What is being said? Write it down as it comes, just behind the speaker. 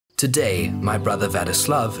Today, my brother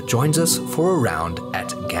Wladislaw joins us for a round at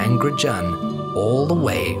Kaeng Krachan, all the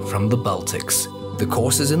way from the Baltics. The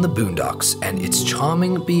course is in the boondocks and it's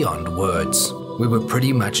charming beyond words. We were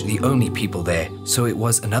pretty much the only people there, so it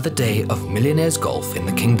was another day of millionaires golf in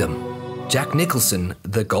the kingdom. Jack Nicholson,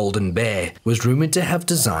 the Golden Bear, was rumored to have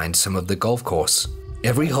designed some of the golf course.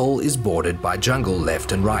 Every hole is bordered by jungle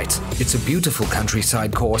left and right. It's a beautiful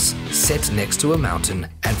countryside course set next to a mountain,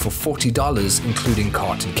 and for $40 including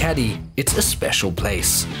cart and caddy, it's a special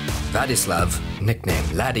place. Wladislaw, nicknamed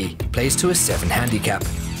Laddy, plays to a 7 handicap.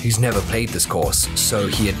 He's never played this course, so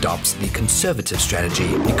he adopts the conservative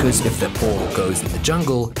strategy because if the ball goes in the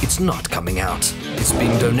jungle, it's not coming out. It's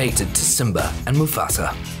being donated to Simba and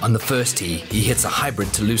Mufasa. On the first tee, he hits a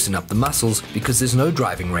hybrid to loosen up the muscles because there's no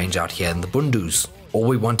driving range out here in the Bundus. All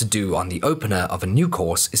we want to do on the opener of a new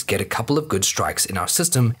course is get a couple of good strikes in our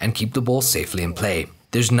system and keep the ball safely in play.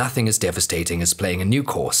 There's nothing as devastating as playing a new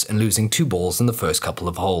course and losing 2 balls in the first couple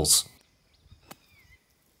of holes.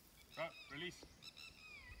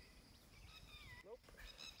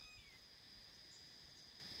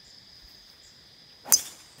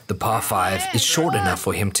 The par 5 is short enough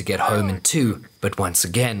for him to get home in 2, but once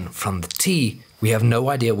again, from the tee, we have no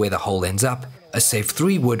idea where the hole ends up. A safe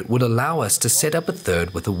 3-wood would allow us to set up a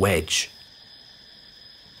 3rd with a wedge.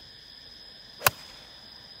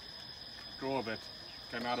 Draw a bit,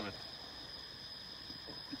 came out of it.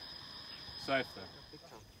 Safe there.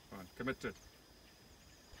 Come on, commit to it.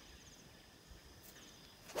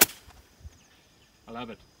 I'll have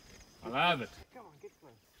it. I'll have it. Come on, get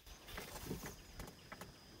close.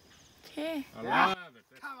 Okay. I'll have it.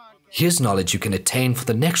 Here's knowledge you can attain for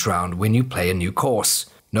the next round when you play a new course.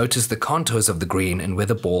 Notice the contours of the green and where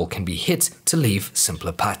the ball can be hit to leave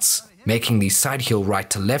simpler putts. Making these side heel right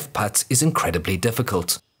to left putts is incredibly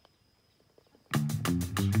difficult.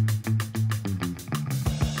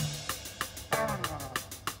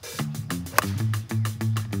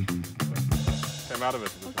 Came out of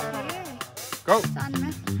it. Okay. Go! Sånn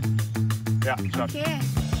med. Yeah, shot. Okay.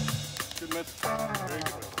 Good miss. Very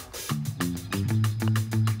good.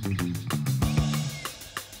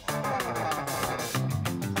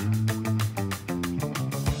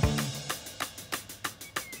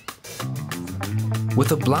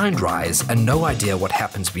 With a blind rise and no idea what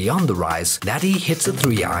happens beyond the rise, Laddy hits a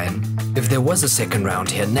 3-iron. If there was a second round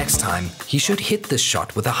here next time, he should hit this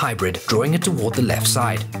shot with a hybrid, drawing it toward the left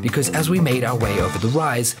side, because as we made our way over the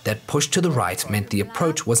rise, that push to the right meant the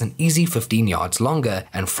approach was an easy 15 yards longer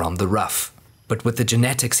and from the rough. But with the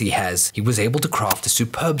genetics he has, he was able to craft a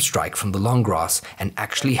superb strike from the long grass and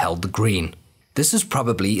actually held the green. This is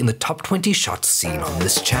probably in the top 20 shots seen on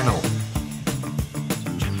this channel.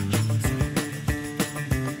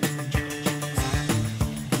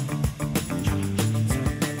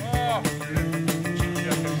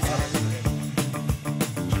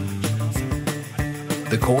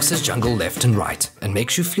 The course is jungle left and right and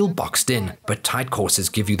makes you feel boxed in, but tight courses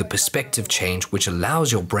give you the perspective change which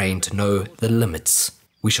allows your brain to know the limits.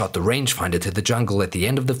 We shot the rangefinder to the jungle at the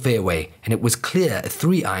end of the fairway and it was clear a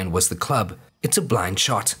 3-iron was the club. It's a blind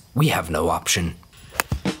shot. We have no option.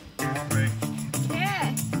 Okay.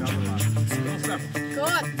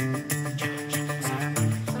 Good.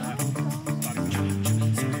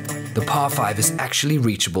 The par 5 is actually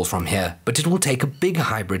reachable from here, but it will take a big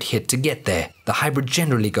hybrid hit to get there. The hybrid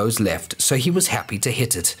generally goes left, so he was happy to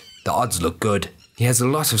hit it. The odds look good. He has a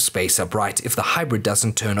lot of space upright if the hybrid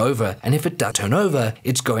doesn't turn over, and if it does turn over,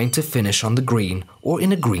 it's going to finish on the green or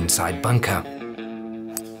in a greenside bunker.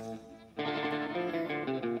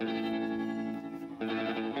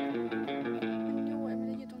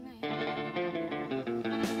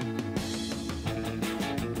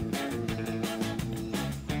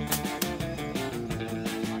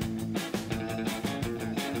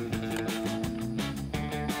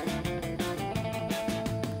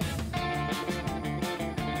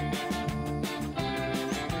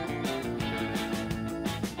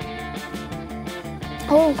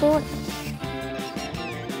 Oh, good.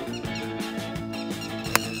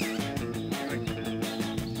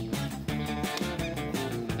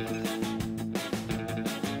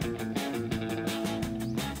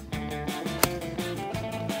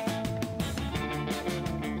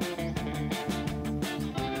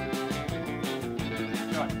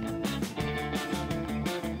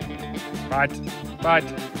 Right.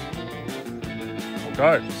 Oh,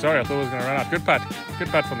 go. Sorry, I thought it was going to run out. Good putt. Good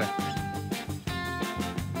putt from there.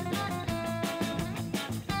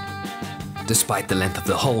 Despite the length of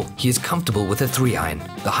the hole, he is comfortable with a 3-iron.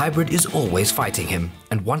 The hybrid is always fighting him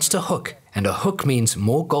and wants to hook, and a hook means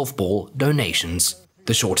more golf ball donations.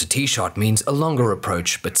 The shorter tee shot means a longer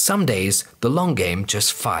approach, but some days the long game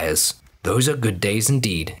just fires. Those are good days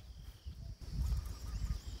indeed.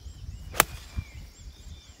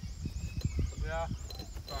 Yeah.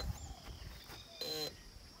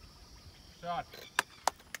 Shot.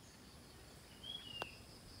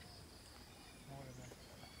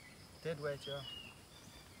 Dead weight, yeah.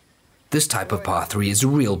 This type of par 3 is a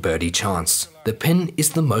real birdie chance. The pin is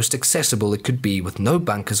the most accessible it could be with no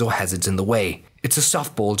bunkers or hazards in the way. It's a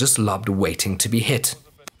softball just lobbed waiting to be hit.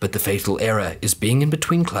 But the fatal error is being in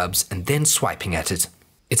between clubs and then swiping at it.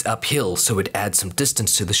 It's uphill, so it adds some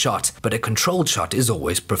distance to the shot, but a controlled shot is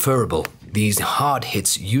always preferable. These hard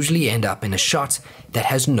hits usually end up in a shot that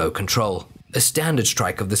has no control. A standard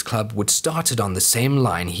strike of this club would start it on the same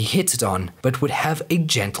line he hit it on, but would have a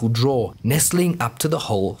gentle draw, nestling up to the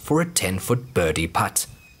hole for a 10-foot birdie putt.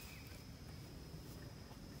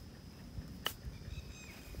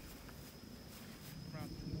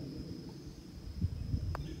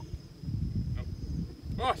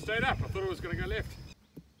 Oh, stayed up. I thought it was going to go left.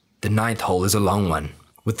 The 9th hole is a long one.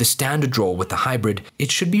 With the standard draw with the hybrid,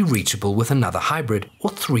 it should be reachable with another hybrid or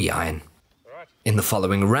 3-iron. In the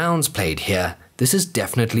following rounds played here, this is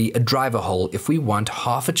definitely a driver hole if we want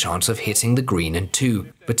half a chance of hitting the green in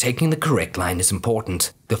 2, but taking the correct line is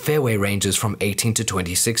important. The fairway ranges from 18 to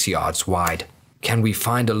 26 yards wide. Can we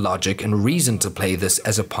find a logic and reason to play this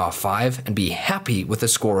as a par 5 and be happy with a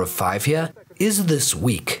score of 5 here? Is this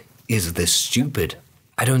weak? Is this stupid?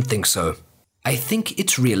 I don't think so. I think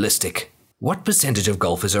it's realistic. What percentage of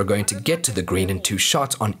golfers are going to get to the green in 2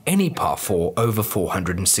 shots on any par 4 over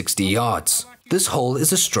 460 yards? This hole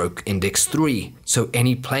is a stroke index 3, so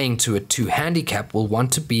any playing to a 2 handicap will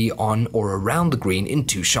want to be on or around the green in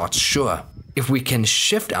 2 shots sure. If we can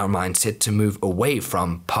shift our mindset to move away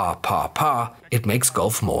from par, par, par, it makes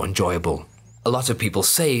golf more enjoyable. A lot of people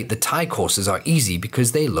say the Thai courses are easy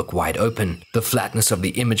because they look wide open. The flatness of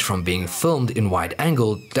the image from being filmed in wide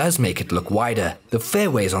angle does make it look wider. The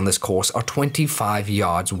fairways on this course are 25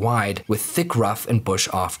 yards wide with thick rough and bush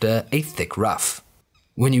after a thick rough.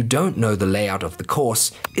 When you don't know the layout of the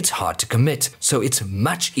course, it's hard to commit, so it's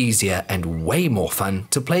much easier and way more fun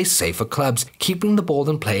to play safer clubs, keeping the ball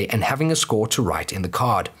in play and having a score to write in the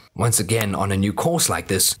card. Once again, on a new course like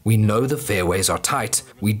this, we know the fairways are tight,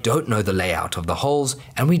 we don't know the layout of the holes,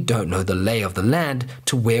 and we don't know the lay of the land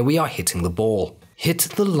to where we are hitting the ball. Hit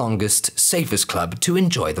the longest, safest club to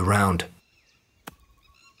enjoy the round.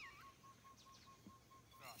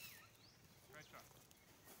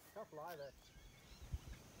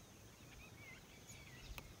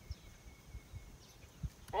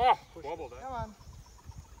 Oh, wobbled that. Come on.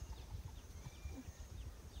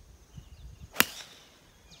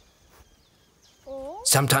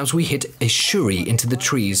 Sometimes we hit a shuri into the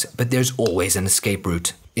trees, but there's always an escape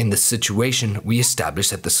route. In this situation, we establish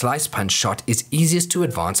that the slice punch shot is easiest to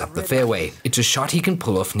advance up the fairway. It's a shot he can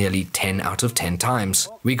pull off nearly 10 out of 10 times.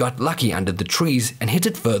 We got lucky under the trees and hit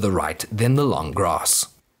it further right than the long grass.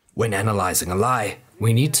 When analyzing a lie,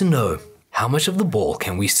 we need to know, how much of the ball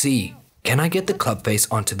can we see? Can I get the club face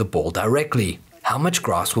onto the ball directly? How much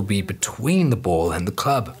grass will be between the ball and the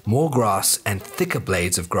club? More grass and thicker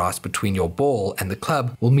blades of grass between your ball and the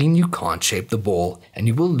club will mean you can't shape the ball and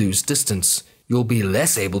you will lose distance. You'll be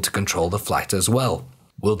less able to control the flight as well.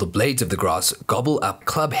 Will the blades of the grass gobble up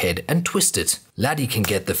club head and twist it? Laddy can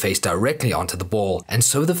get the face directly onto the ball, and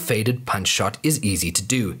so the faded punch shot is easy to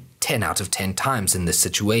do, 10 out of 10 times in this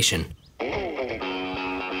situation.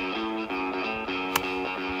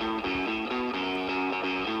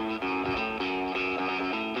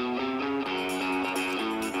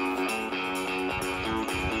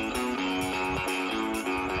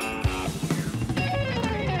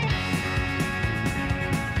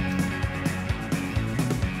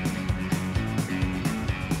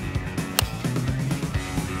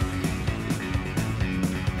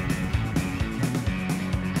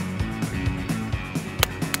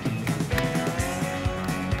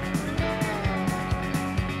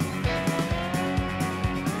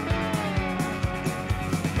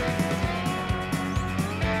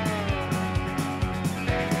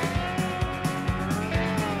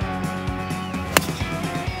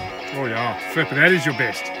 Oh yeah, flip, that is your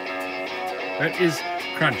best. That is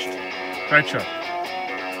crunched. Great shot.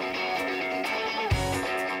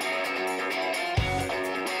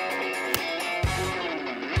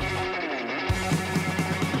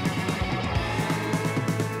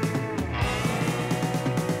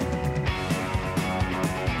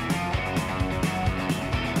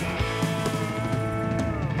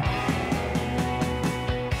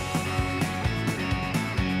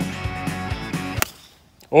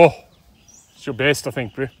 Oh, it's your best, I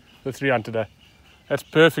think, bro. The 3 on today. That's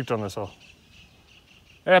perfect on this hole.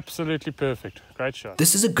 Absolutely perfect. Great shot.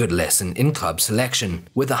 This is a good lesson in club selection.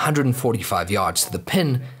 With 145 yards to the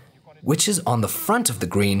pin, which is on the front of the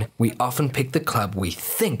green, we often pick the club we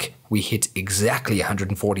think we hit exactly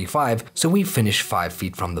 145, so we finish 5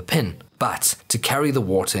 feet from the pin. But to carry the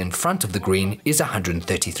water in front of the green is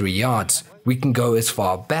 133 yards. We can go as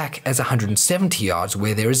far back as 170 yards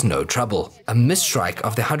where there is no trouble. A misstrike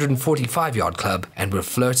of the 145-yard club and we're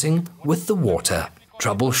flirting with the water.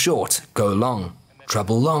 Trouble short, go long.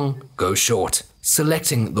 Trouble long, go short.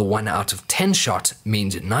 Selecting the 1 out of 10 shot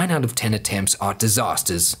means 9 out of 10 attempts are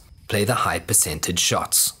disasters. Play the high percentage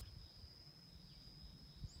shots.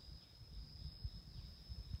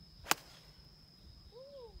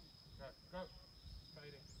 Go.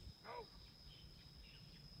 Fading. Go.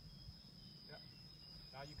 Yeah.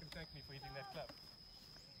 Now you can thank me for hitting that club.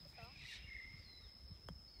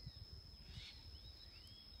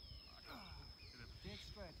 Dead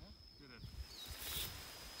straight, huh? Good.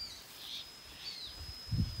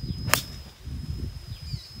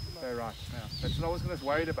 Okay, right. Now, that's what I was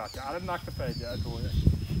worried about. I didn't like the fade at all.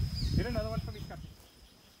 Hit another one for me, Captain.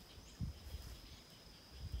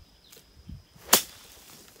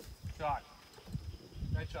 Shot.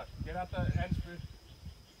 Great shot. Get out the hand screw.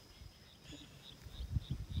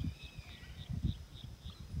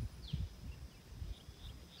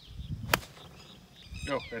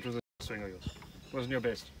 Oh, that was a swing of yours. Wasn't your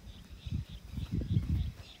best.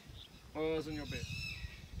 Wasn't your best.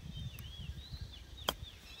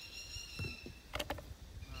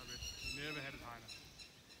 Never had it high enough.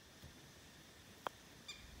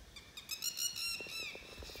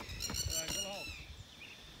 Good hole.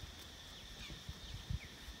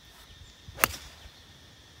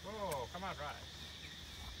 Whoa, come on, right.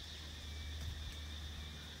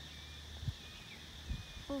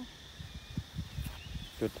 Oh.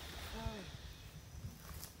 Good.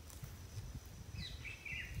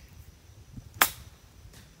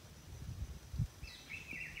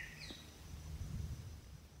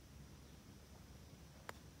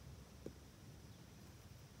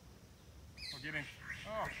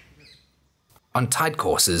 On tight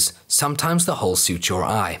courses, sometimes the hole suits your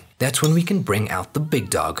eye. That's when we can bring out the big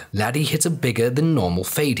dog. Laddy hits a bigger than normal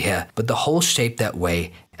fade here, but the hole's shaped that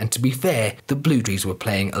way, and to be fair, the Blue Jays were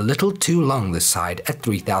playing a little too long this side at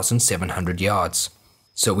 3,700 yards.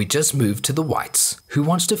 So we just moved to the whites, who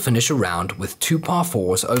wants to finish a round with 2 par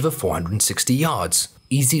 4s over 460 yards.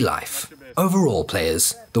 Easy life. Overall,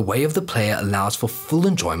 players, the way of the player allows for full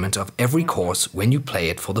enjoyment of every course when you play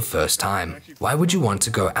it for the first time. Why would you want to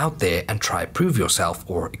go out there and try prove yourself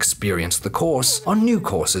or experience the course on new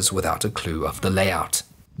courses without a clue of the layout?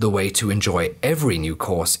 The way to enjoy every new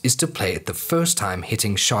course is to play it the first time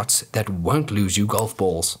hitting shots that won't lose you golf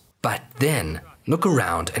balls. But then, look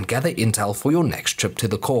around and gather intel for your next trip to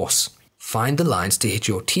the course. Find the lines to hit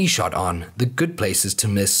your tee shot on, the good places to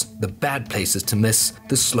miss, the bad places to miss,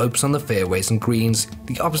 the slopes on the fairways and greens,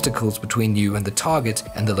 the obstacles between you and the target,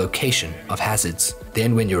 and the location of hazards.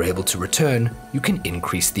 Then when you're able to return, you can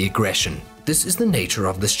increase the aggression. This is the nature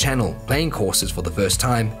of this channel, playing courses for the first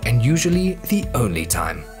time, and usually the only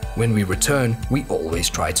time. When we return, we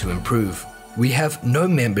always try to improve. We have no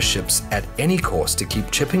memberships at any course to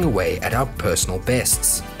keep chipping away at our personal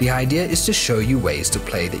bests. The idea is to show you ways to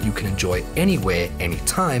play that you can enjoy anywhere,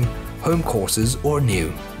 anytime, home courses or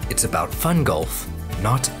new. It's about fun golf,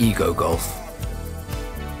 not ego golf.